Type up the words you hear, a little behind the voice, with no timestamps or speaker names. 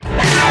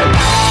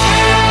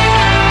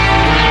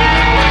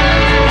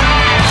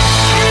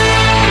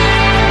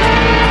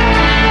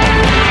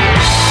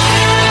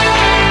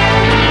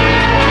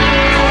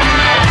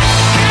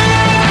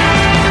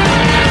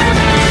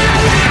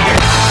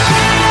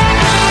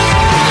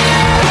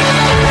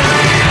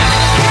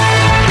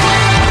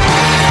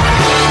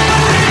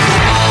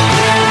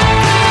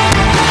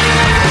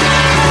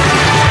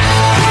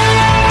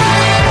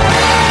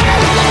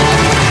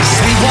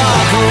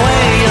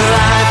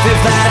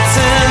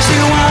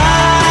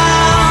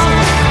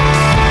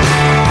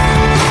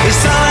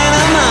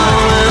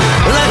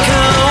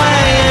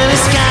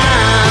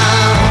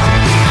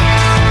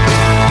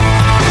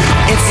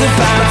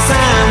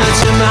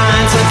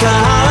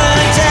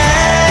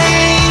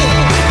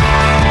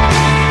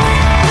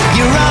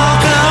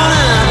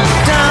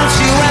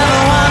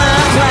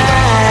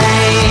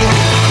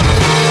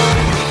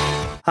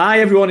Hi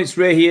everyone, it's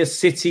Ray here,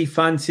 City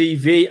Fan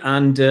TV,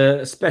 and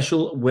a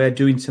special we're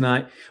doing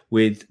tonight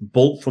with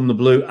Bolt from the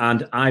Blue,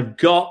 and I've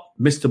got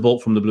Mr.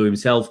 Bolt from the Blue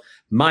himself,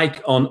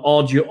 Mike, on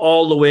audio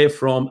all the way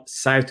from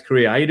South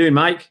Korea. How you doing,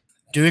 Mike?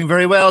 Doing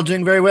very well.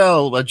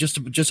 Well, just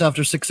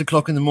after 6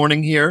 o'clock in the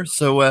morning here,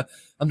 so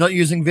I'm not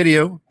using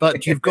video,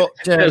 but you've got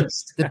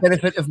the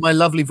benefit of my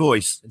lovely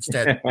voice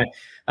instead.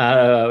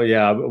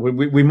 Yeah,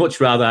 we much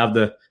rather have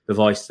the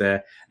voice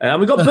there. And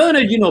we've got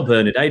Bernard. You know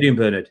Bernard. How you doing,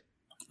 Bernard?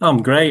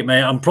 I'm great,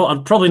 mate. I'm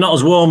probably not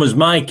as warm as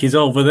Mike is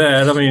over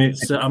there. I mean,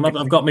 it's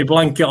I've got my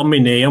blanket on my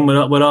knee, and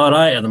we're all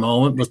right at the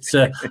moment. But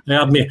I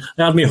had me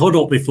hood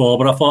up before,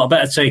 but I thought I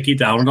better take it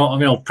down.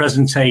 Not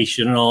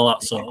presentation and all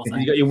that sort of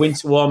thing. You got your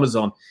winter warmers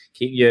on.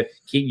 Keep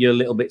your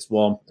little bits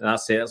warm.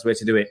 That's it. That's the way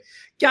to do it,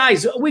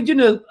 guys. We're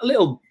doing a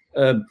little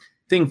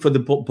thing for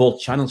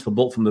both channels, for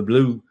Bolt from the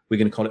Blue. We're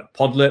going to call it a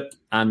Podlet,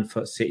 and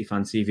for City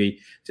Fan TV,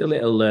 do a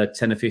little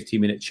 10 or 15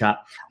 minute chat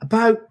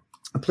about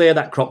a player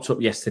that cropped up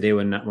yesterday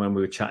when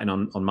we were chatting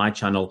on my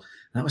channel.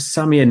 That was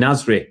Samir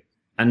Nasri.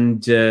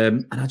 And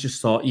I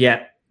just thought,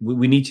 yeah,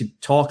 we need to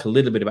talk a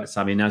little bit about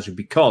Samir Nasri,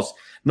 because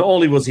not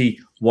only was he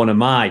one of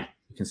my,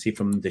 you can see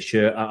from the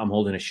shirt, I'm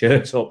holding a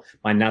shirt up,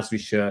 my Nasri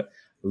shirt,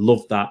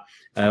 love that.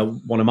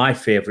 One of my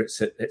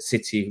favourites at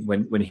City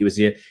when he was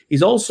here.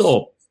 He's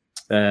also,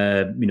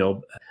 there's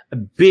a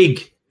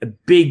big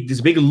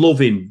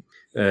loving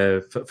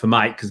for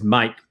Mike, because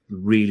Mike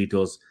really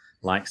does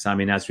like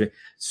Samir Nasri,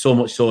 so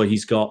much so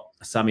he's got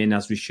a Samir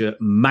Nasri shirt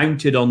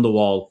mounted on the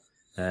wall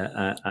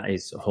at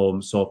his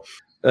home. So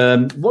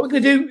what we're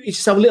going to do is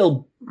just have a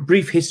little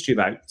brief history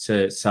about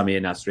Samir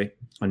Nasri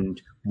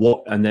and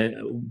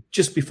then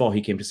just before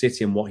he came to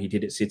City and what he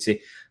did at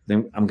City.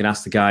 Then I'm going to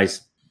ask the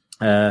guys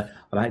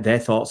about their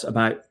thoughts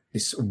about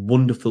this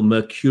wonderful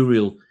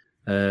mercurial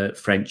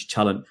French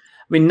talent.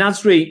 I mean,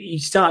 Nasri, he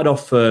started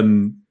off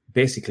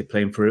basically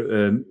playing for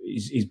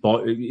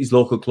his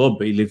local club,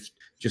 but he lived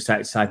just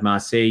outside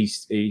Marseille.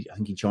 I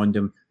think he joined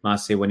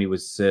Marseille when he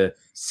was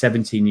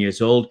 17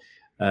 years old.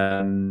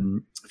 A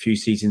few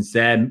seasons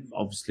there.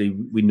 Obviously,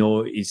 we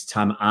know his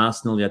time at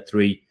Arsenal. He had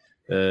three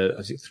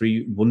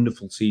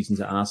wonderful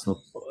seasons at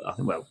Arsenal. I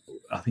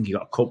think he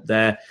got a cup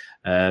there.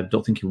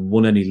 Don't think he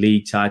won any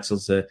league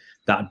titles.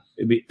 That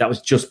was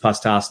just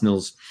past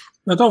Arsenal's.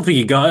 I don't think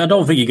he got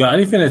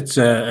anything at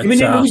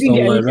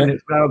Arsenal.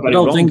 I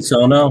don't think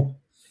so. No.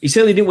 He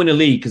certainly didn't win a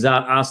league, because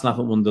Arsenal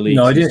haven't won the league.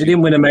 No, he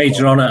didn't win a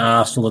major on at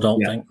Arsenal, I don't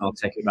think. I'll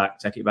take it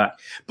back.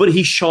 But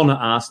he shone at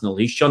Arsenal.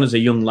 He shone as a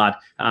young lad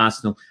at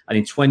Arsenal. And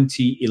in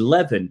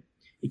 2011,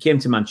 he came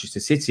to Manchester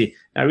City.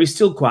 Now, he's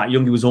still quite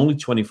young. He was only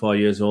 24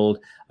 years old.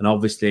 And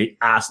obviously,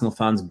 Arsenal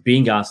fans,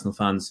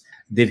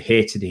 they've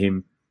hated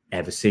him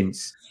ever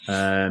since.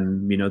 They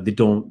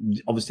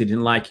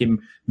didn't like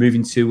him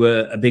moving to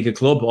a bigger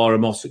club or a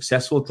more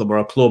successful club or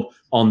a club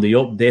on the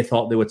up. They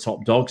thought they were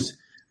top dogs.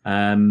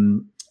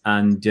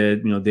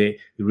 They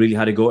really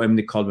had to go at him.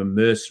 They called him a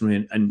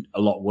mercenary and a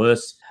lot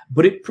worse.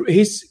 But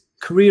his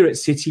career at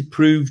City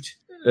proved,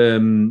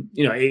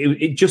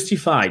 it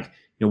justified,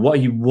 what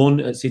he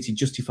won at City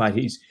justified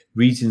his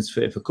reasons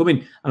for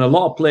coming. And a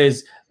lot of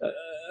players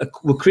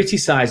were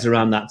criticised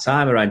around that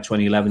time, around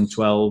 2011,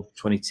 12,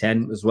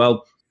 2010 as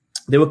well.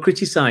 They were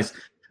criticised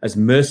as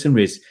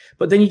mercenaries.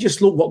 But then you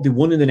just look what they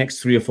won in the next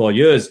 3 or 4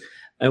 years.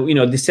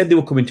 They said they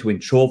were coming to win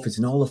trophies,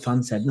 and all the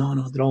fans said, no,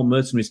 they're all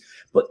mercenaries.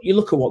 But you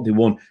look at what they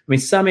won. I mean,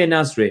 Samir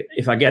Nasri,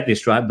 if I get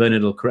this right,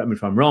 Bernard will correct me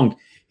if I'm wrong,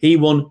 he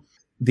won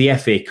the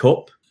FA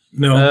Cup.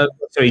 No.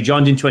 He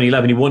joined in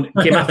 2011. He won.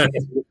 Came after.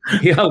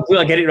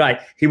 I'll get it right.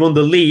 He won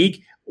the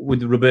league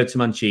with Roberto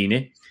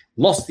Mancini,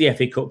 lost the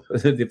FA Cup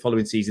the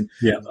following season.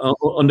 Yeah.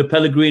 Under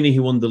Pellegrini, he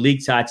won the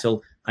league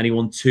title, and he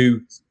won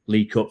 2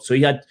 League Cups. So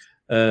he had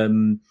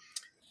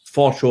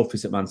 4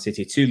 trophies at Man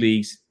City, 2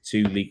 leagues,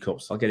 2 League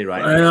Cups. I'll get it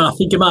right. I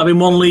think it might have been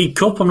 1 League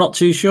Cup. I'm not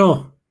too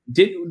sure.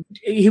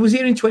 He was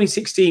here in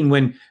 2016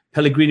 when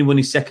Pellegrini won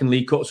his 2nd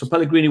League Cup. So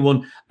Pellegrini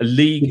won a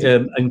league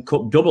and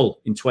cup double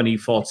in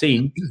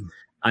 2014,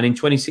 and in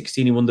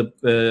 2016 he won the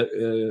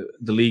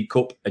League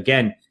Cup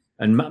again.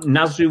 And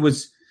Nasri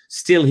was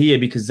still here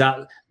because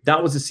that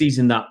was the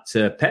season that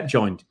Pep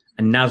joined,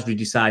 and Nasri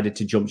decided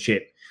to jump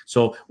ship.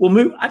 So we'll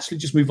move on to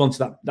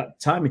that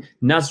time.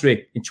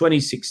 Nasri in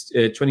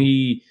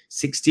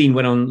 2016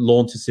 went on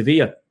loan to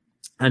Sevilla,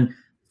 and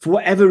for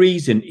whatever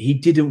reason, he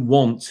didn't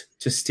want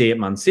to stay at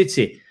Man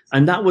City.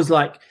 And that was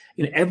like,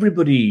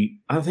 everybody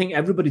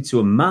to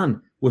a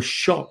man was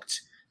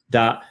shocked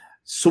that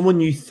someone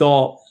you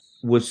thought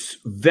was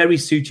very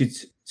suited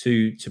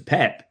to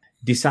Pep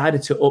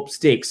decided to up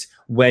sticks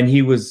when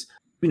he was,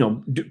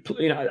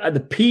 at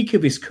the peak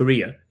of his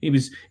career. He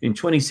was in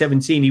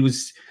 2017, he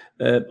was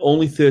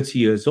only 30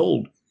 years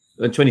old.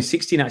 In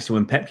 2016, actually,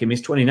 when Pep came,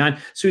 he's 29.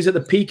 So he's at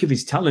the peak of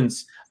his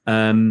talents.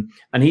 And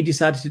he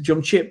decided to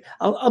jump ship.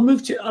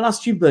 I'll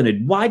ask you,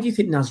 Bernard, why do you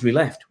think Nasri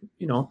left,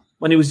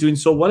 when he was doing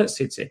so well at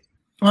City?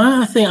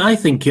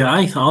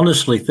 I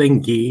honestly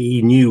think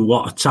he knew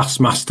what a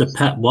taskmaster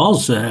Pep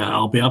was.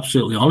 I'll be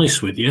absolutely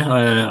honest with you.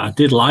 I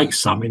did like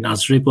Sammy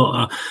Nasri,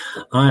 but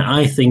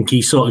I think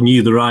he sort of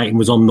knew the writing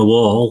was on the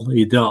wall.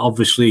 He'd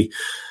obviously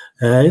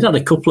he'd had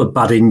a couple of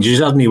bad injuries,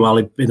 hadn't he, while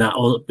he'd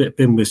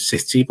been with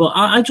City. But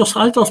I just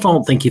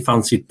don't think he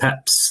fancied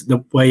Pep's the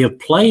way of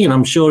playing.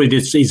 I'm sure he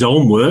did his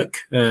own work.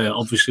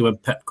 Obviously, when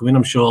Pep came in,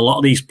 I'm sure a lot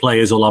of these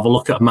players will have a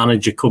look at a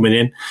manager coming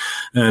in,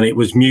 and it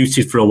was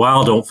muted for a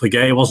while. Don't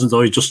forget, it wasn't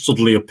though he just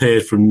suddenly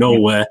appeared from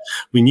nowhere.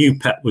 We knew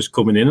Pep was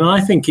coming in, and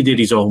I think he did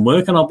his own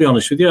work. And I'll be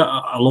honest with you,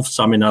 I love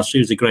Sammy Nasri. He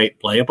was a great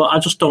player, but I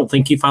just don't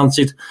think he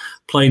fancied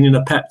playing in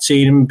a Pep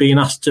team and being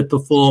asked to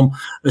perform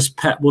as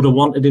Pep would have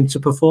wanted him to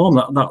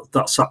perform.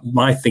 That's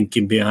my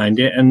thinking behind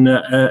it. And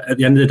at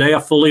the end of the day,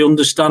 I fully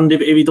understand if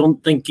he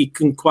don't think he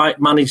can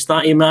quite manage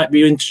that, he might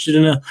be interested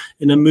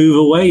in a move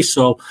away.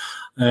 So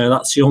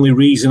that's the only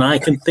reason I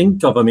can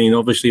think of. I mean,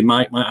 obviously,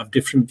 Mike might have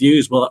different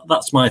views, but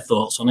that's my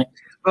thoughts on it.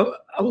 Well,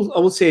 I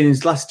will say in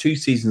his last two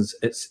seasons,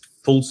 it's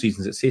full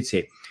seasons at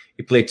City,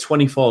 he played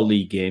 24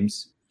 league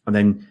games, and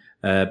then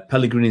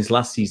Pellegrini's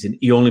last season,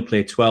 he only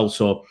played 12.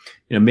 So,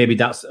 maybe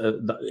that's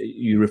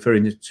you're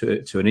referring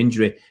to an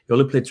injury. He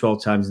only played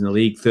 12 times in the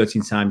league,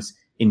 13 times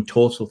in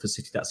total for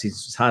City that season.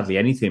 It's hardly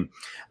anything.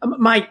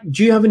 Mike,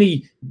 do you have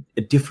a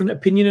different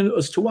opinion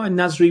as to why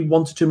Nasri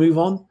wanted to move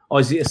on? Or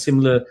is it a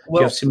similar, do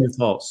you have similar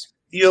thoughts?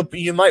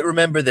 You might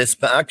remember this,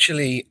 but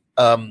actually,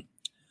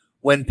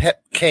 when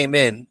Pep came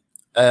in,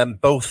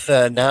 both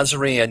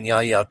Nasri and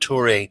Yaya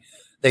Toure,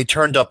 they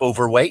turned up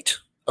overweight,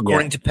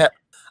 according to Pep.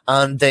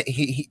 And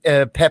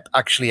Pep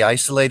actually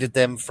isolated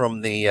them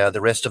from the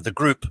rest of the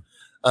group,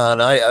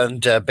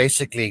 and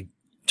basically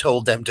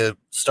told them to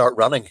start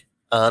running.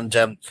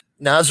 And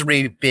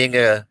Nasri, being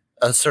a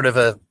sort of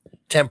a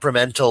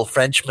temperamental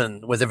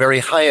Frenchman with a very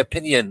high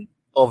opinion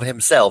of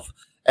himself,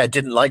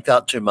 didn't like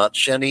that too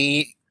much. And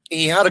he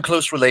had a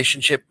close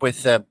relationship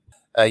with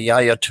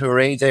Yaya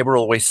Toure. They were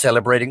always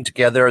celebrating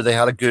together. They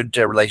had a good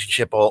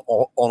relationship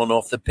on and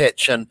off the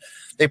pitch. And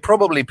they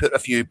probably put a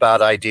few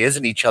bad ideas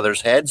in each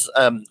other's heads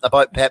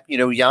about Pep.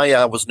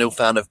 Yaya was no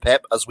fan of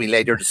Pep, as we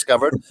later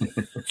discovered.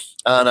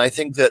 And I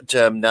think that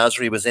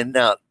Nasri was in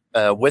that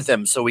with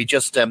him. So he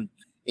just...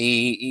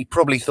 He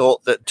probably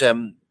thought that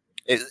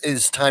it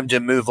is time to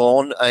move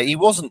on. He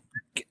wasn't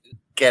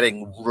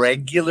getting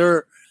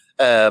regular,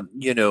 game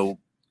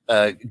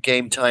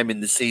time in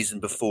the season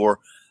before.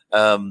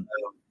 A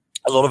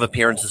lot of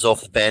appearances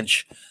off the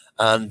bench,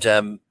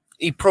 and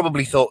he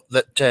probably thought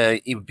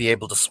that he would be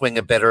able to swing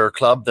a better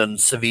club than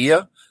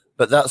Sevilla,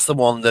 but that's the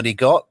one that he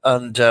got,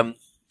 and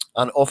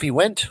off he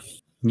went.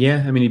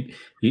 Yeah, I mean,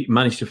 he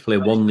managed to play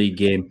one league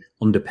game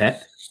under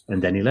Pep.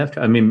 And then he left.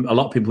 I mean, a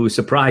lot of people were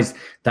surprised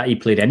that he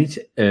played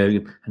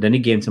had any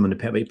game time under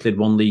Pep. But he played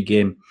one league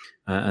game,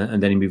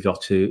 and then he moved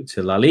off to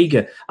La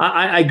Liga.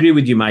 I agree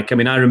with you, Mike. I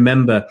mean, I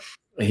remember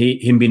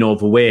him being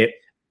overweight.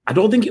 I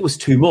don't think it was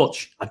too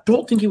much.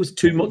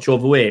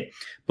 Overweight.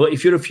 But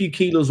if you're a few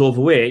kilos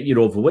overweight, you're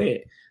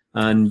overweight.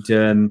 And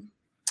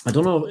I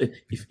don't know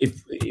if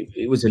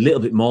it was a little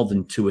bit more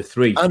than 2 or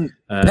 3. And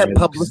Pep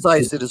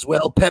publicised it as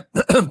well. Pep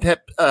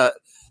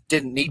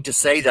didn't need to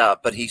say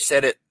that, but he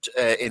said it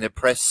in a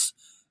press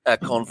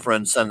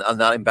conference, and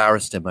that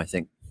embarrassed him, I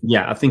think.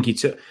 Yeah, I think he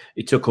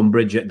took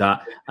umbrage at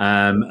that,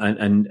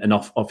 and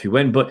off he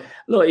went. But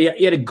look, he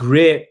had a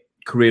great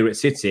career at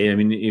City. I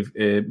mean,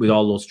 with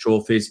all those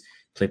trophies,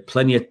 played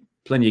plenty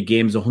of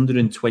games,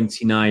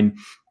 129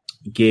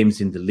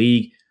 games in the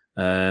league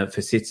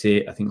for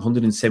City. I think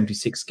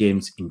 176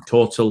 games in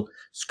total.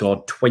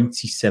 Scored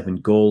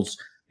 27 goals.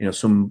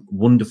 Some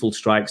wonderful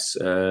strikes.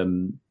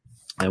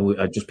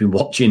 I've just been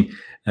watching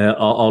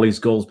all his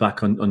goals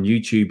back on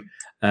YouTube.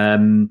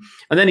 And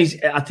then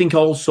I think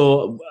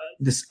also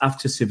this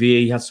after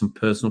Sevilla, he had some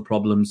personal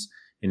problems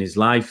in his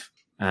life.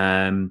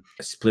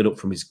 Split up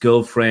from his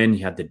girlfriend.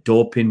 He had the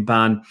doping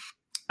ban.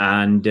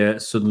 And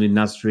suddenly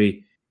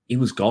Nasri, he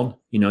was gone.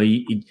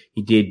 He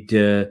did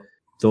that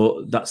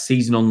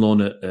season on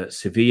loan at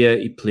Sevilla.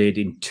 He played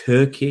in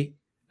Turkey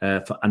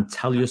for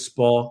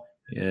Antalyaspor.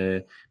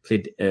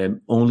 Played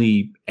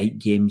only 8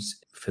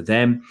 games for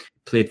them.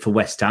 Played for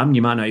West Ham.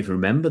 You might not even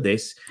remember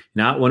this.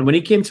 Now, when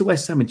he came to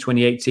West Ham in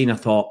 2018, I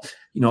thought,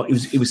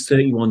 he was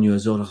 31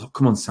 years old. I thought,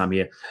 come on, Sam,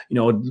 here.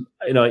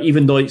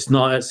 Even though it's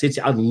not at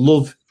City, I'd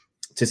love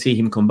to see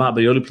him come back.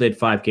 But he only played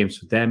 5 games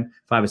for them,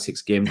 5 or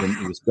 6 games, and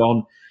he was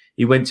gone.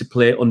 He went to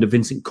play under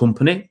Vincent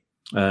Kompany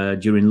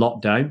during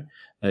lockdown,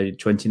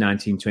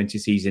 2019-20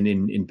 season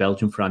in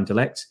Belgium for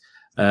Anderlecht.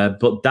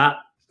 But that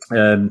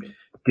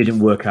didn't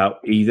work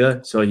out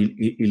either. So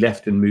he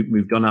left and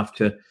moved on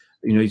after.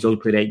 He's only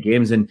played 8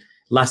 games, and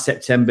last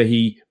September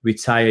he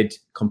retired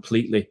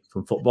completely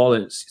from football.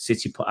 And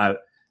City put out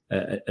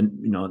a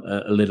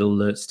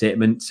little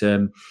statement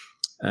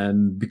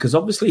because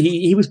obviously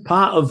he was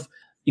part of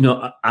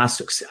our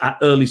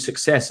early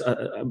success.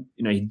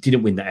 He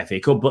didn't win the FA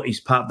Cup, but he's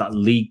part of that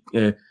league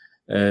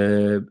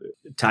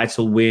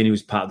title win. He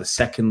was part of the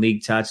second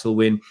league title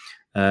win,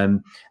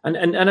 and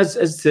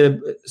as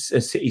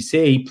City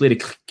say, he played a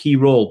key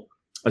role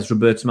as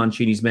Roberto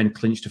Mancini's men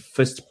clinched a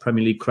first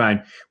Premier League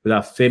crown with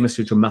our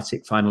famously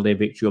dramatic final day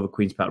victory over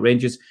Queen's Park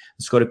Rangers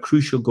and scored a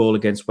crucial goal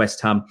against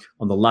West Ham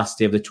on the last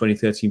day of the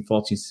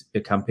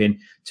 2013-14 campaign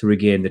to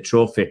regain the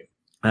trophy.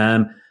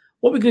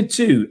 What we're going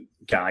to do,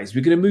 guys,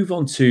 we're going to move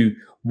on to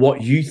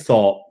what you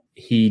thought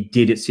he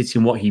did at City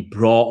and what he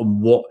brought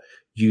and what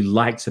you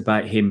liked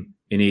about him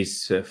in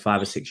his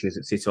 5 or 6 years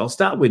at City. I'll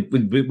start with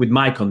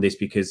Mike on this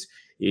because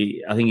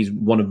I think he's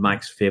one of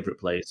Mike's favourite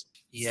players.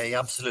 Yeah, he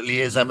absolutely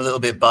is. I'm a little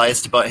bit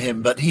biased about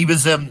him, but he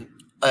was in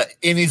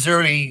his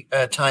early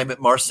time at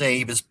Marseille,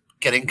 he was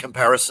getting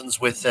comparisons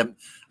with a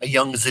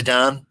young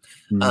Zidane,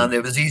 and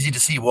it was easy to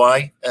see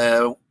why.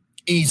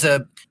 He's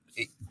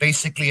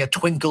basically a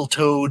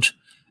twinkle-toed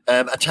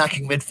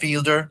attacking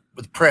midfielder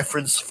with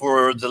preference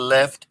for the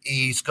left.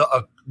 He's got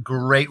a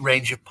great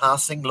range of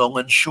passing, long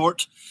and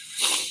short,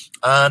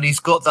 and he's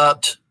got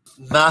that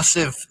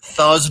massive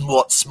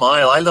 1,000-watt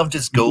smile. I loved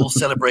his goal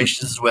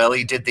celebrations as well.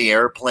 He did the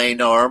airplane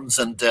arms,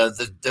 and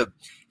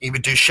he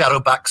would do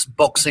shadow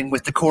boxing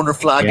with the corner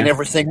flag and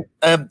everything.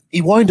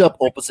 He wound up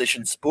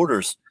opposition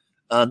supporters,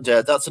 and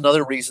that's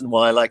another reason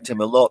why I liked him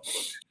a lot.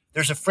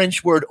 There's a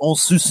French word,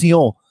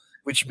 insouciant,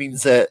 which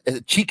means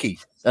cheeky.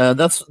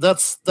 That's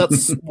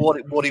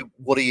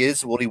what he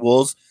is, what he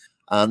was,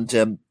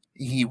 and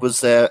he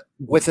was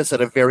with us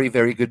at a very,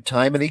 very good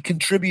time, and he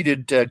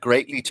contributed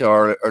greatly to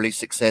our early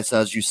success,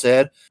 as you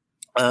said.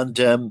 And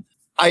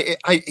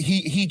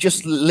he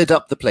just lit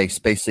up the place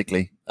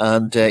basically,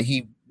 and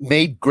he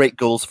made great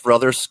goals for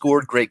others,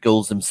 scored great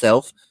goals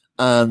himself,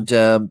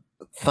 and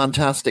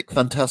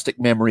fantastic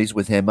memories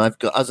with him. I've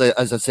got,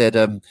 as I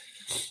said,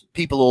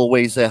 people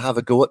always have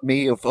a go at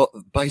me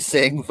by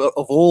saying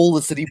of all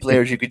the City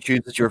players you could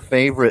choose as your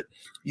favorite,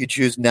 you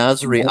choose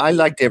Nasri. I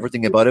liked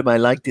everything about him. I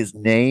liked his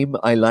name.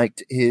 I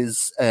liked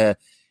his.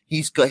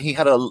 He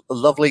had a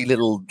lovely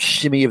little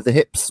shimmy of the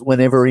hips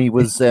whenever he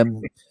was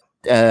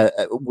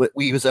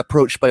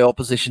approached by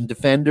opposition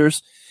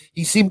defenders.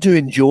 He seemed to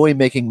enjoy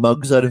making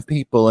mugs out of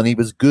people, and he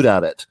was good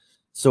at it.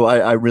 So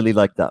I really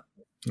liked that.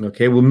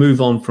 Okay, we'll move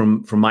on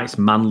from Mike's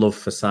man love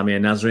for Samir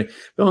Nasri.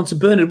 But on to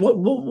Bernard. What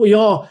were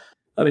your?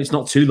 I mean, it's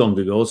not too long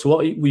ago. So, what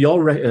were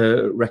your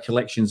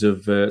recollections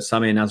of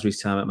Samir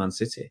Nasri's time at Man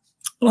City?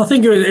 Well, I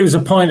think it was a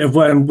point of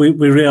when we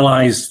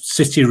realised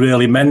City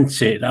really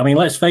meant it. I mean,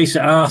 let's face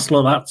it,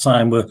 Arsenal at that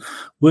time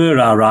were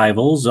our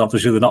rivals.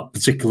 Obviously, they're not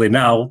particularly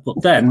now,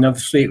 but then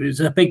obviously it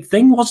was a big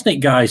thing, wasn't it,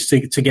 guys, to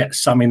get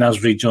Samir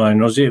Nasri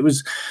joining us? It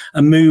was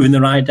a move in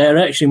the right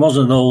direction. It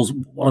wasn't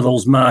one of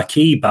those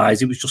marquee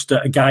buys. It was just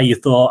a guy you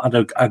thought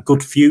had a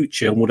good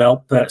future and would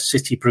help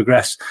City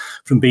progress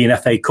from being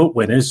FA Cup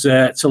winners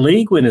to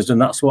league winners,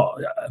 and that's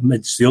what,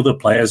 amidst the other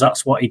players,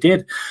 that's what he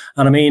did.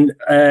 And I mean,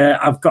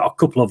 I've got a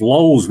couple of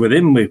lows with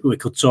him we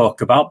could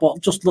talk about, but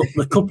just look,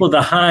 a couple of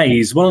the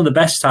highs. One of the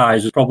best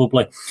highs was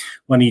probably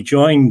when he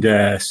joined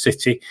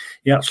City.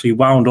 He actually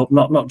wound up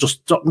not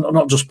just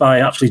by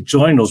actually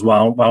joining us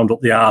wound up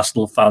the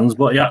Arsenal fans,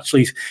 but he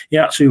actually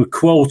was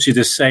quoted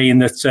as saying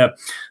that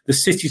the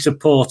City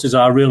supporters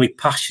are really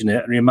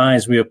passionate. It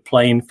reminds me of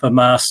playing for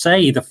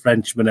Marseille, the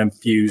Frenchman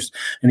enthused.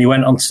 And he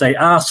went on to say,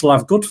 Arsenal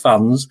have good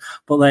fans,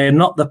 but they are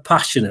not the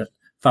passionate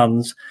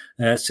fans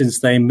since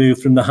they moved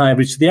from the High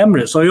Bridge to the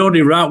Emirates. So he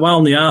already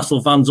wound the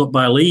Arsenal fans up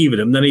by leaving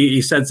them. Then he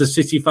said the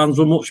City fans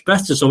were much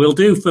better. So he'll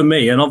do for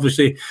me. And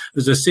obviously,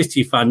 as a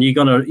City fan, you're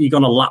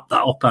gonna lap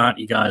that up, aren't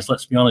you, guys?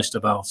 Let's be honest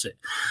about it.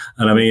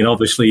 And I mean,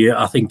 obviously,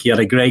 I think he had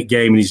a great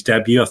game in his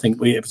debut. I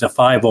think it was a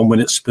 5-1 win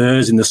at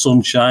Spurs in the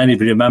sunshine, if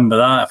you remember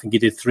that. I think he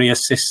did 3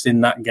 assists in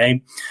that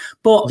game.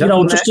 But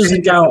just as a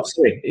guy,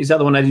 is that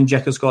the one Edin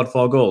Dzeko scored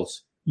 4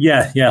 goals?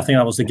 Yeah, I think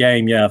that was the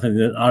game. Yeah,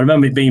 I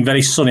remember it being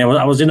very sunny.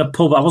 I was in a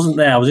pub. I wasn't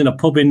there. I was in a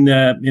pub in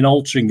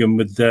Altrincham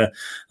with a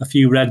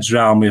few Reds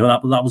round me.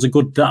 That was a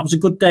good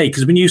day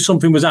because we knew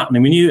something was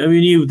happening. We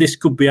knew this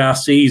could be our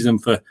season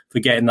for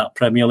getting that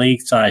Premier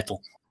League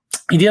title.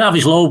 He did have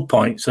his low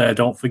points there.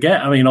 Don't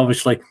forget. I mean,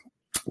 obviously,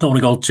 don't want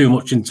to go too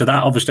much into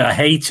that. Obviously, I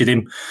hated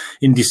him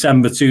in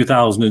December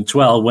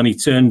 2012 when he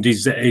turned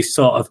his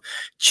sort of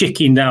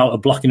chickened out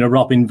of blocking a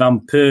Robin van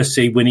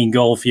Persie winning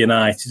goal for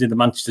United in the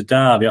Manchester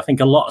derby. I think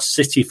a lot of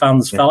City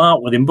fans fell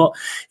out with him, but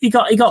he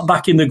got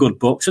back in the good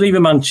books. And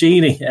even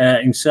Mancini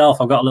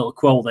himself, I've got a little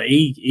quote that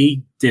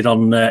he did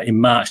in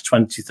March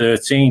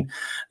 2013.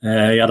 He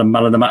had a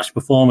man of the match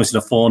performance in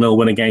a 4-0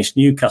 win against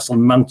Newcastle.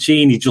 And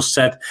Mancini just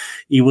said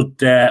he would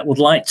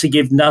like to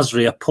give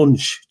Nasri a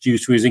punch due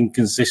to his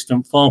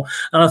inconsistent form.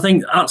 And I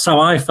think that's how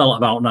I felt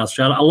about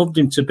Nasri. I loved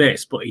him to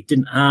bits, but he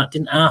didn't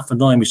half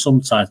annoy me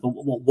sometimes. But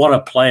what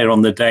a player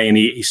on the day. And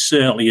he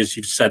certainly, as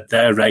you've said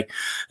there, Ray,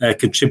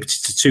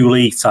 contributed to 2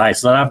 league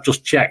titles. And I've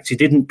just checked, he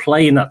didn't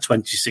play in that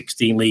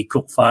 2016 League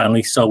Cup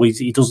final, so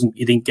he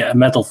didn't get a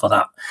medal for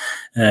that.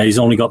 He's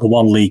only got the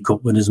 1 League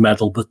Cup winners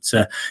medal, but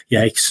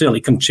he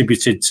certainly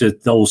contributed to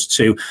those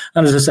 2.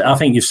 And as I said, I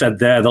think you've said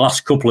there, the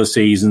last couple of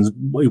seasons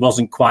he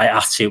wasn't quite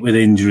at it with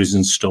injuries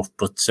and stuff,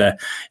 but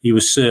he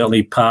was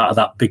certainly part of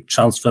that big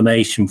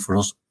transformation for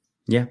us.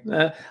 Yeah,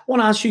 I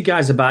want to ask you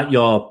guys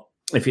about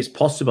if it's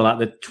possible, at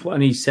the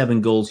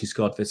 27 goals he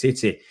scored for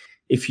City,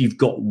 if you've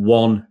got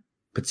one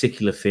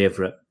particular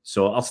favourite.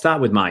 So I'll start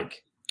with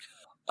Mike.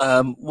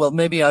 Well,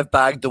 maybe I've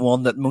bagged the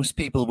one that most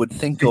people would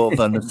think of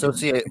and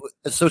associate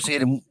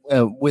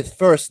with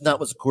first, and that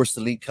was, of course,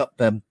 the League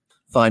Cup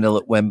final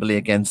at Wembley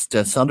against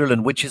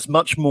Sunderland, which is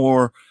much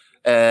more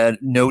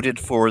noted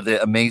for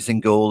the amazing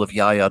goal of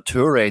Yaya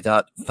Toure,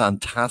 that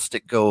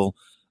fantastic goal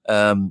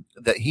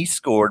that he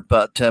scored.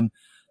 But the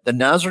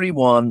Nasri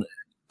one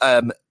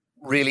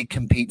really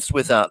competes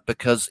with that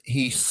because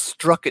he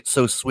struck it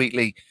so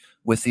sweetly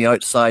with the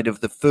outside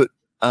of the foot,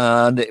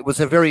 and it was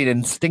a very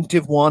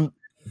instinctive one.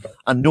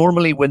 And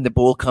normally when the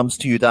ball comes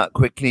to you that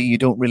quickly, you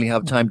don't really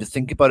have time to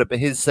think about it. But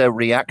his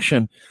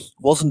reaction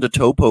wasn't a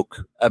toe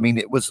poke. I mean,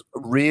 it was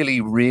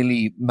really,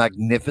 really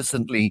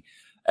magnificently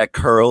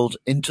curled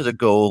into the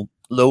goal,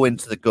 low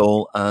into the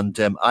goal. And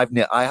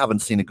I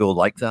haven't seen a goal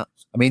like that.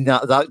 I mean,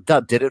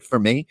 that did it for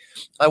me.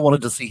 I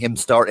wanted to see him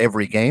start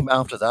every game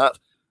after that.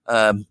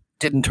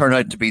 Didn't turn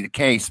out to be the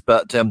case,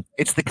 but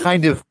it's the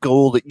kind of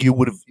goal that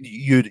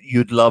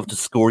you'd love to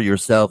score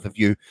yourself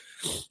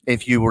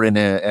if you were in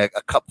a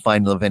cup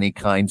final of any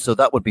kind. So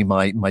that would be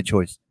my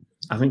choice.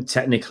 I think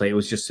technically it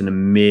was just an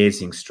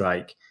amazing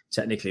strike.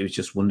 Technically, it was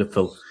just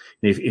wonderful.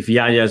 If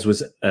Yaya's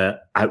was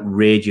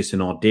outrageous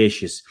and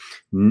audacious,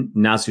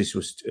 Nasri's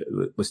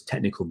was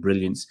technical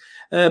brilliance.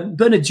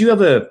 Bernard, do you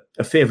have a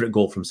favourite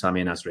goal from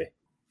Samir Nasri?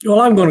 Well,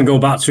 I'm going to go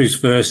back to his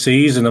first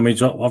season. I mean,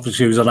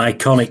 obviously it was an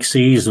iconic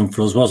season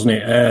for us, wasn't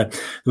it? There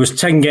was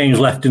 10 games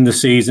left in the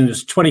season. It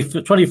was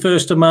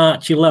 21st of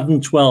March,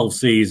 11-12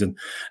 season.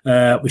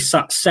 We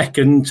sat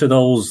second to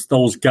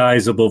those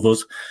guys above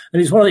us.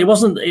 And it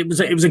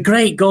was a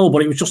great goal,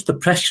 but it was just the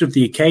pressure of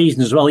the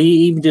occasion as well. He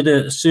even did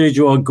a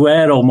Sergio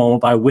Aguero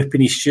moment by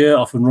whipping his shirt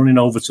off and running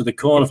over to the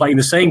corner flag, in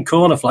the same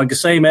corner flag, the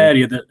same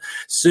area that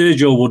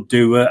Sergio would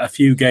do a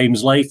few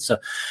games later.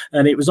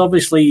 And it was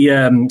obviously,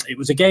 it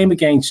was a game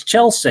against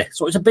Chelsea,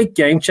 so it was a big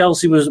game.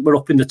 Chelsea were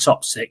up in the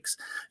top six.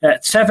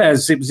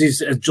 Tevez, it was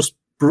his just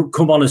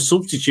come on as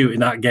substitute in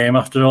that game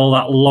after all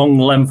that long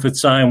length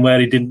of time where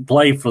he didn't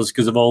play for us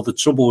because of all the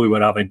trouble we were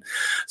having.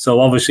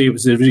 So obviously it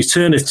was the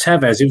return of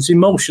Tevez. It was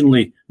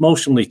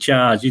emotionally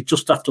charged. You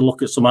just have to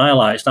look at some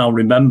highlights now and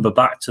remember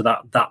back to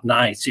that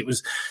night. It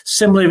was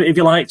similar, if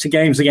you like, to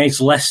games against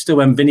Leicester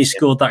when Vinny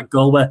scored that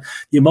goal where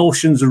the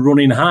emotions were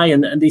running high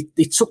and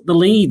they took the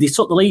lead. They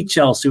took the lead,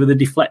 Chelsea, with a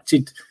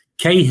deflected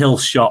Cahill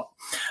shot.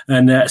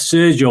 And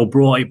Sergio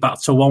brought it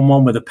back to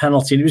 1-1 with a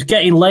penalty. And it was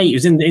getting late. It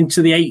was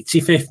into the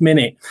 85th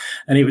minute.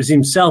 And it was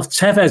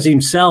Tevez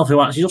himself,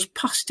 who actually just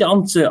passed it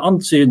onto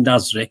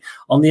Nasri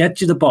on the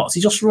edge of the box.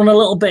 He just run a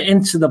little bit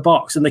into the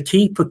box and the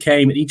keeper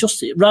came. And he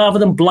just, rather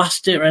than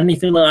blast it or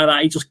anything like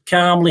that, he just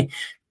calmly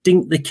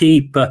dinked the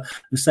keeper.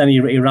 And then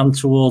he ran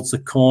towards the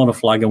corner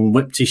flag and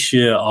whipped his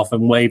shirt off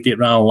and waved it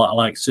round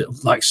like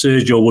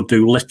Sergio would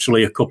do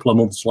literally a couple of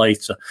months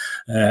later.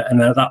 And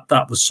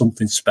that was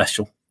something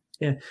special.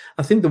 Yeah,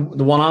 I think the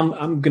one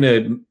I'm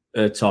going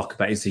to talk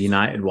about is the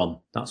United one.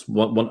 That's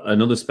one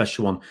another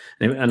special one,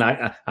 and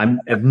I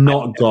have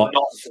not got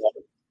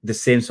the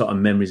same sort of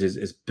memories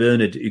as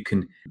Bernard, who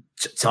can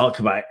talk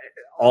about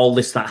all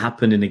this that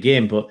happened in a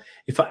game. But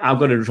if I've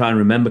got to try and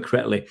remember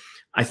correctly,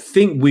 I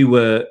think we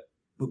were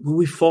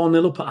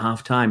 4-0 up at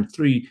half time,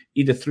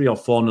 either 3 or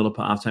 4-0 up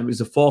at half time. It was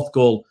the fourth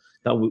goal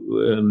that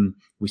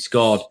we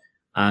scored.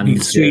 And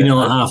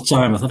 3-0 at half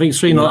time. I think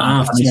 3-0 at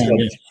half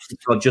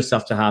time. Just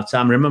after half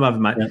time. I remember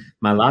having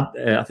my lad,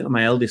 I think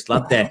my eldest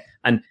lad there.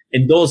 And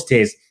in those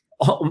days,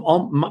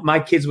 all my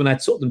kids, when I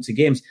took them to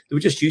games, they were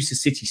just used to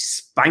City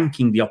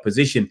spanking the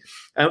opposition.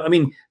 I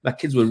mean, my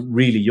kids were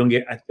really young.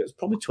 It was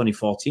probably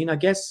 2014, I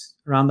guess,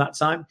 around that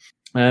time.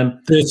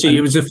 30.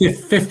 It was the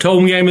fifth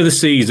home game of the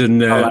season,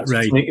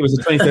 Ray. It was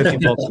the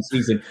 2013-14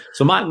 season.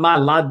 So my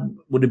lad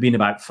would have been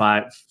about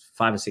 5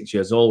 or 6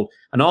 years old.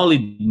 And all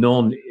he'd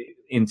known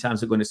in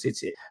terms of going to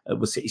City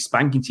was City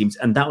spanking teams,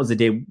 and that was the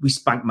day we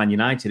spanked Man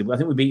United. I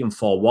think we beat them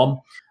 4-1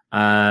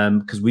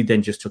 because we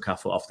then just took our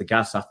foot off the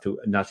gas after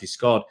Nasri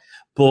scored.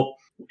 But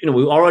we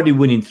were already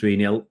winning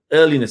 3-0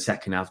 early in the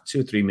second half, 2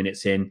 or 3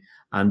 minutes in,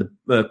 and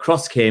the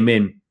cross came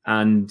in,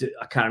 and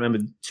I can't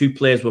remember, 2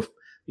 players were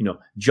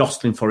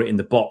jostling for it in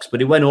the box,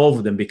 but it went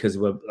over them because they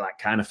were like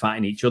kind of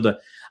fighting each other.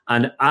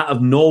 And out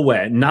of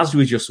nowhere, Nasri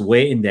was just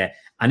waiting there,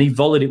 and he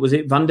volleyed it. Was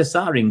it Van der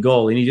Sar in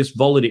goal? And he just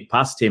volleyed it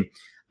past him.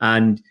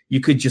 And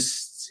you could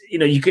just,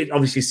 you could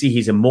obviously see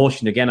his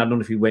emotion again. I don't know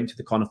if he went to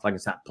the corner flag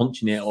and started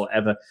punching it or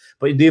whatever,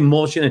 but the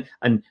emotion,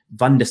 and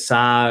Van der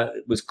Sar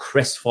was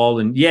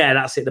crestfallen. Yeah,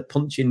 that's it, the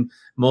punching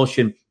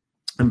motion.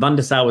 And Van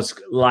der Sar was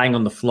lying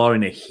on the floor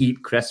in a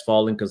heap,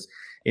 crestfallen, because,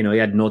 he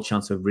had no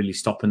chance of really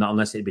stopping that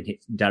unless it had been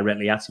hit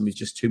directly at him. It was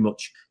just too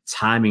much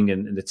timing,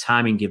 and the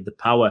timing gave the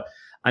power.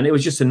 And it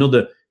was just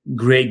another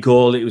great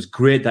goal. It was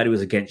great that it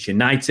was against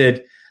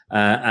United.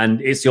 And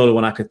it's the only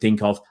one I could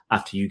think of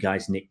after you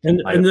guys nicked. And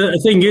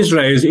the thing is,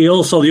 Ray, is he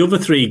also, the other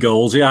 3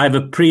 goals, he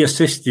either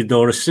pre-assisted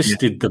or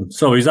assisted them.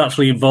 So he's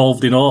actually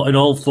involved in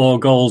all 4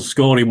 goals,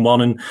 scoring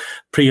one and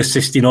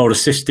pre-assisting or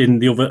assisting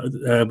the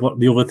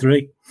other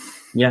 3.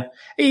 Yeah,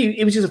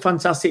 he was just a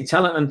fantastic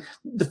talent. And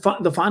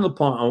the final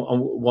point I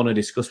want to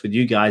discuss with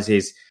you guys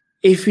is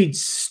if he'd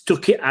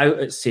stuck it out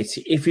at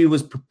City, if he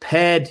was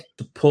prepared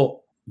to put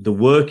the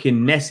work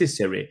in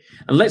necessary,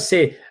 and let's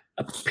say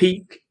a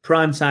peak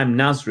primetime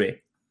Nasri,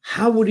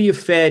 how would he have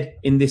fared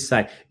in this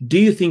side? Do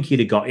you think he'd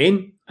have got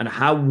in, and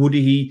how would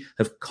he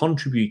have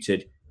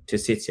contributed to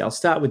City? I'll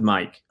start with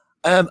Mike.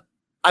 I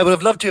would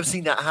have loved to have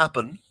seen that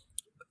happen,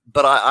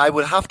 but I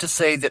would have to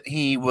say that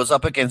he was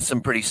up against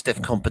some pretty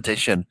stiff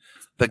competition,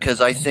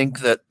 because I think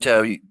that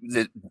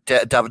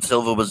David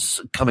Silva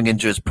was coming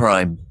into his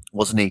prime,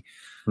 wasn't he?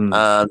 And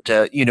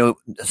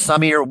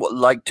Samir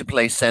liked to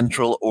play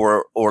central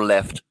or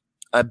left,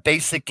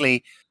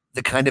 basically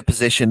the kind of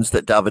positions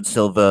that David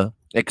Silva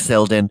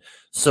excelled in.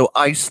 So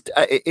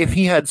if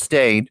he had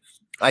stayed,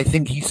 I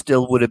think he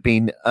still would have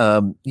been.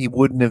 He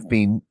wouldn't have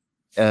been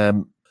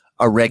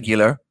a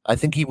regular. I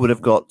think he would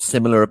have got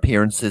similar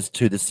appearances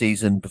to the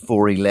season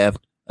before he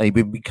left. And he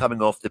would be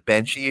coming off the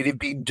bench. He'd have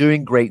been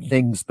doing great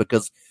things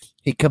because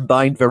he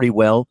combined very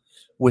well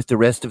with the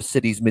rest of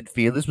City's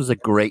midfield. This was a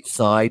great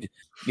side.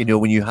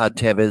 When you had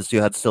Tevez,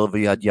 you had Silva,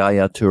 you had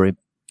Yaya Toure.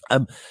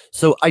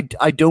 So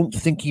I don't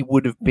think he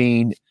would have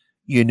been,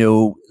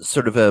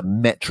 sort of a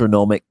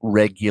metronomic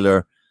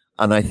regular.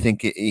 And I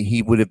think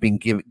he would have been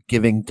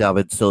giving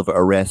David Silva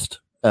a rest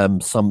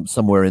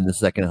somewhere in the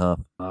second half.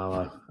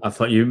 Oh, I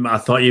thought you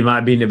might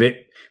have been a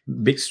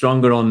bit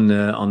stronger on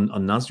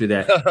Nasri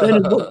there.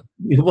 Bernard,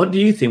 what do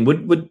you think?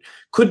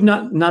 Could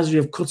Nasri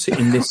have cut it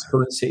in this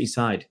current City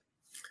side?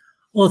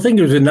 Well, I think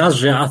it was in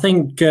Nasri. I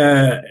think,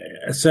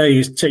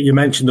 you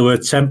mentioned the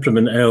word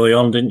temperament early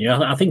on, didn't you?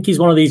 I think he's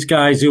one of these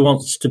guys who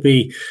wants to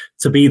be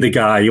the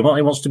guy. He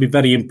wants to be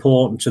very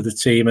important to the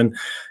team. And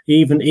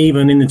even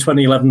in the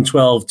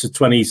 2011-12 to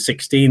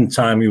 2016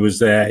 time he was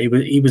there,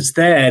 he was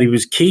there. He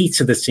was key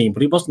to the team,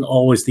 but he wasn't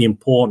always the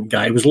important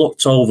guy. He was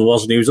looked over,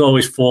 wasn't he? He was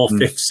always 4th,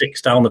 5th,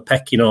 6th down the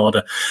pecking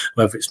order,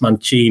 whether it's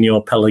Mancini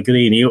or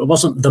Pellegrini. He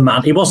wasn't the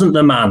man. He wasn't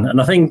the man.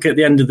 And I think at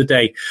the end of the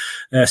day,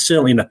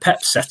 certainly in the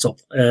Pep setup,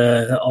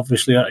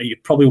 obviously he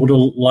probably would have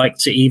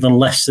liked it even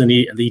less than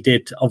he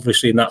did,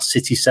 obviously, in that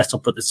City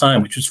setup at the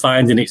time, which was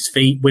finding its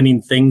feet,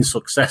 winning things,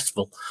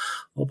 successful.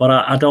 But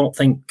I don't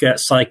think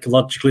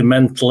psychologically,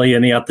 mentally,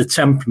 and he had the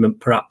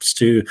temperament perhaps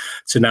to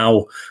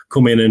now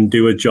come in and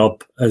do a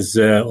job as,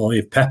 or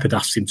if Pep had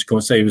asked him to come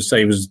and he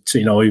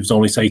was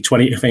only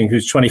 20, I think he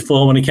was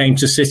 24 when he came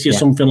to City or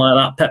something like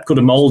that. Pep could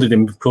have moulded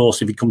him, of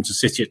course, if he'd come to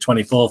City at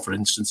 24, for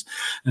instance.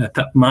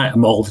 Pep might have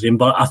moulded him,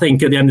 but I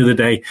think at the end of the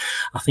day,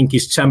 I think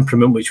his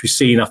temperament, which we've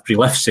seen after he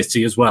left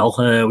City as well,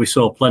 we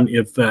saw plenty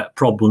of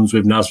problems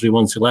with Nasri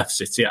once he left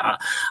City. I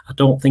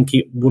don't think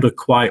it would have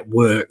quite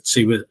worked.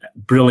 He was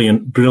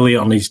brilliant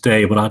on his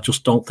day, but I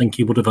just don't think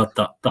he would have had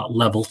that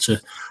level to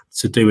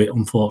do it,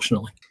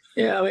 unfortunately.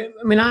 Yeah, I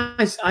mean,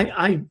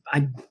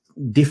 I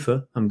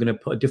differ. I'm going to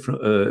put a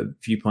different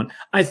viewpoint.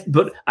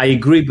 But I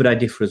agree, but I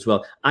differ as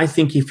well. I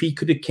think if he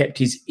could have kept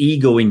his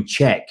ego in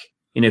check,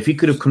 if he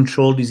could have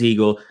controlled his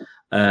ego,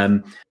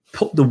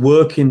 put the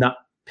work in that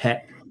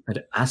Pep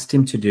had asked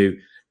him to do,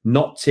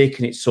 not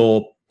taking it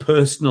so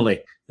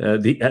personally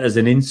as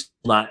an insult,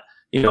 like,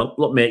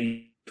 look,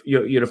 mate,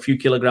 you're a few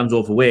kilograms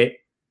overweight.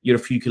 You're a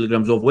few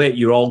kilograms overweight.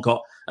 You all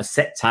got a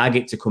set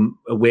target to come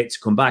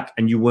back,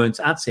 and you weren't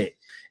at it.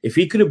 If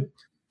he could have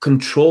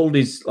controlled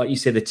his, like you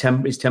said,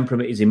 his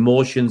temperament, his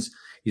emotions,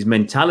 his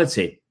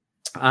mentality,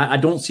 I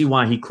don't see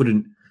why he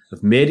couldn't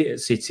have made it at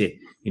City.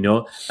 When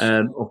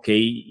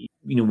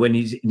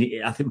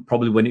I think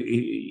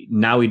probably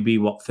now he'd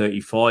be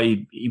 34.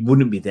 He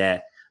wouldn't be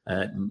there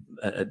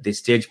at this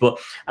stage. But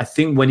I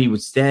think when he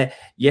was there,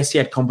 yes, he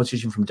had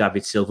competition from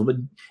David Silva, but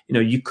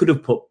you could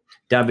have put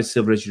David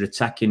Silva as your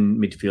attacking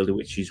midfielder,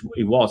 which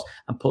he was,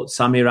 and put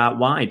Samir out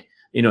wide.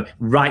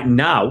 Right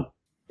now,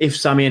 if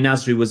Samir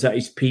Nasri was at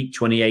his peak,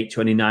 28,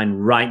 29,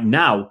 right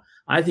now,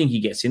 I think he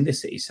gets in the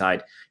City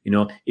side.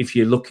 If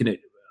you're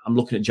I'm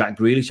looking at Jack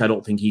Grealish, I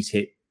don't think he's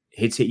hit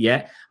it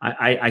yet.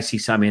 I see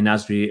Samir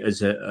Nasri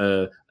as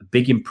a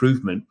big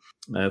improvement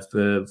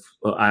for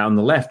on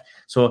the left.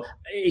 So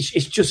it's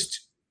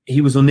just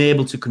he was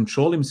unable to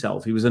control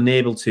himself. He was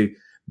unable to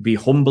be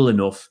humble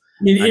enough.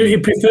 You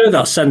prefer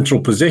that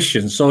central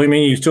position, so I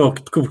mean, you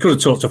could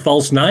have talked a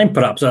false nine,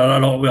 perhaps. I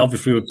don't know,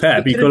 obviously with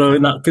Pep,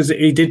 because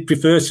he did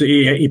prefer to.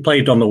 He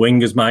played on the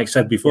wing, as Mike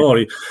said before.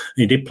 Yeah.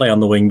 He did play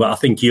on the wing, but I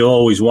think he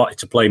always wanted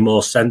to play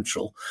more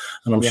central,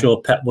 and I'm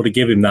sure Pep would have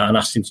given him that and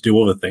asked him to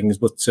do other things.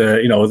 But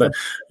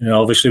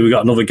obviously we've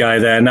got another guy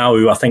there now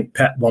who I think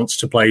Pep wants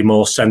to play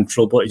more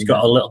central, but he's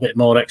got a little bit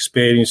more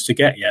experience to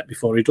get yet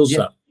before he does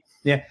that.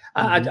 Yeah,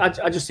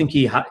 I just think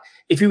he had.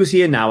 If he was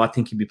here now, I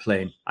think he'd be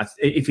playing.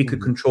 If he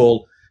could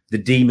control the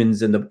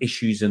demons and the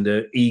issues and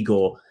the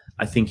ego,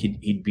 I think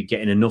he'd be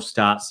getting enough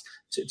starts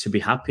to be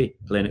happy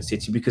playing at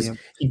City, because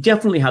he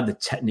definitely had the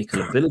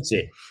technical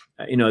ability,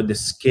 the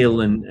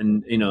skill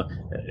and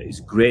he's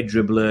a great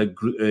dribbler.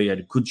 He had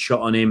a good shot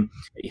on him.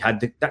 He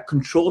had that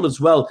control as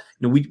well.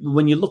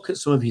 When you look at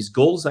some of his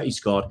goals that he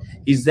scored,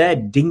 he's there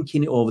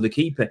dinking it over the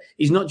keeper.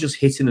 He's not just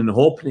hitting and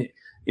hoping it.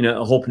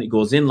 hoping it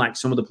goes in like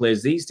some of the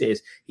players these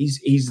days.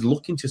 He's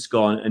looking to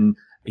score, and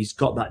he's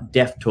got that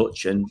deft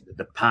touch and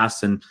the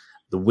pass and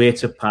the way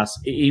to pass.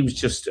 He was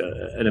just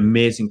an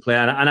amazing player.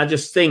 And I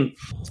just think,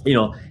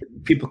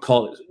 people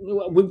call it,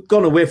 we've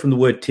gone away from the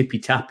word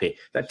tippy-tappy.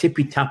 That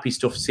tippy-tappy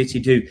stuff City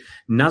do.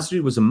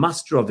 Nasri was a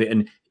master of it.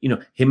 And,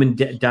 him and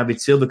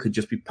David Silva could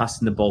just be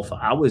passing the ball for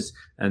hours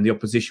and the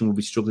opposition would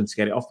be struggling to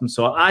get it off them.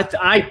 So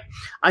I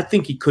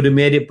think he could have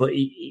made it, but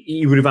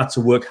he would have had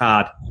to work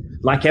hard.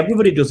 Like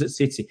everybody does at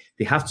City.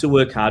 They have to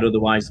work hard,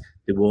 otherwise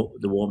they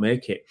won't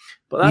make it.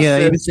 But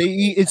that's,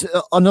 it's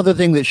another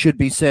thing that should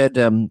be said,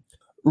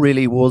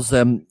 really, was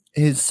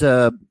his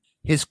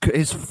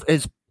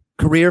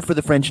career for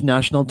the French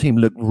national team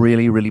looked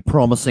really, really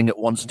promising at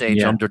one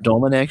stage under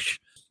Domenech.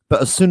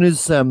 But as soon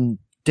as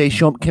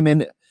Deschamps came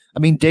in,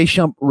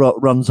 Deschamps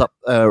runs up,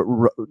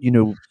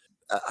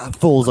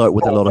 falls out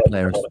with a lot of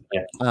players,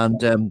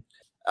 and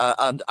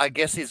I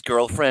guess his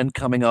girlfriend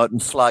coming out and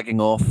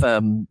slagging off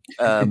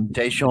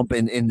Deschamps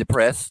in the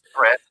press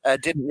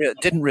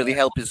didn't really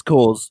help his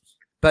cause.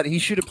 But he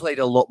should have played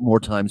a lot more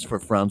times for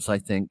France, I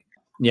think.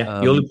 Yeah,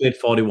 he only played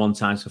 41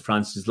 times for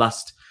France. His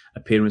last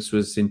appearance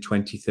was in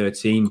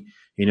 2013.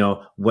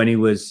 When he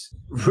was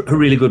a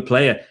really good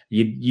player,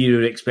 you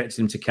expected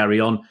him to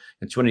carry on.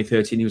 In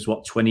 2013, he was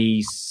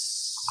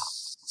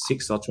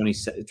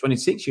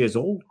 26 years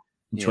old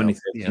in 2013.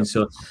 Yeah.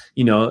 So,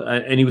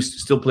 and he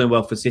was still playing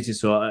well for City.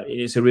 So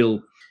it's a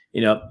real,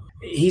 I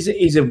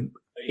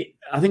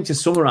think to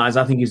summarize,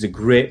 I think he's a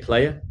great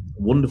player,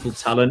 wonderful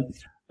talent.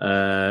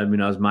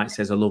 As Mike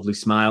says, a lovely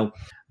smile,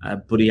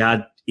 but he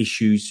had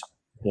issues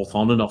both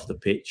on and off the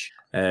pitch,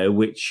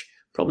 which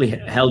probably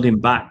held him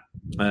back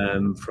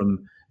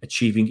from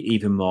achieving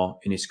even more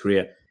in his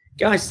career.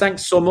 Guys,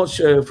 thanks so much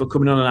for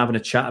coming on and having a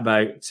chat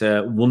about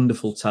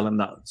wonderful talent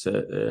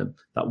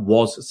that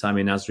was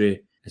Sami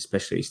Nasri,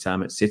 especially his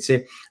time at City.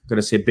 I'm going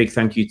to say a big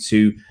thank you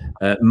to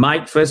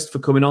Mike first for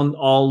coming on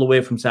all the way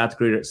from South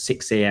Korea at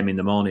 6 a.m. in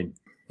the morning.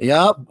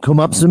 Yeah,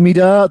 come up,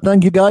 Samida.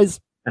 Thank you, guys.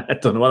 I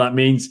don't know what that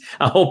means.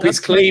 I hope it's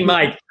clean,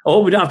 Mike. I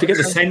hope we don't have to get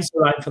the censor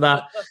right for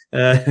that.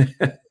 And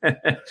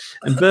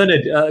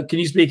Bernard, can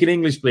you speak in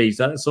English, please?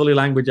 That's the only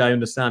language I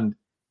understand.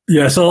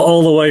 Yes,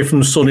 all the way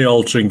from sunny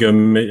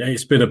Altrincham.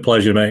 It's been a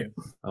pleasure, mate.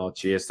 Oh,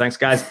 cheers. Thanks,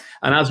 guys.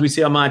 And as we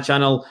see on my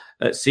channel,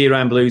 See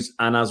Around Blues,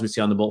 and as we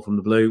see on the Bolt from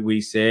the Blue, we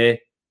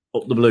say,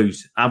 up the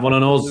blues. Have one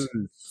on us,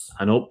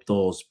 and up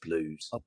those blues. Up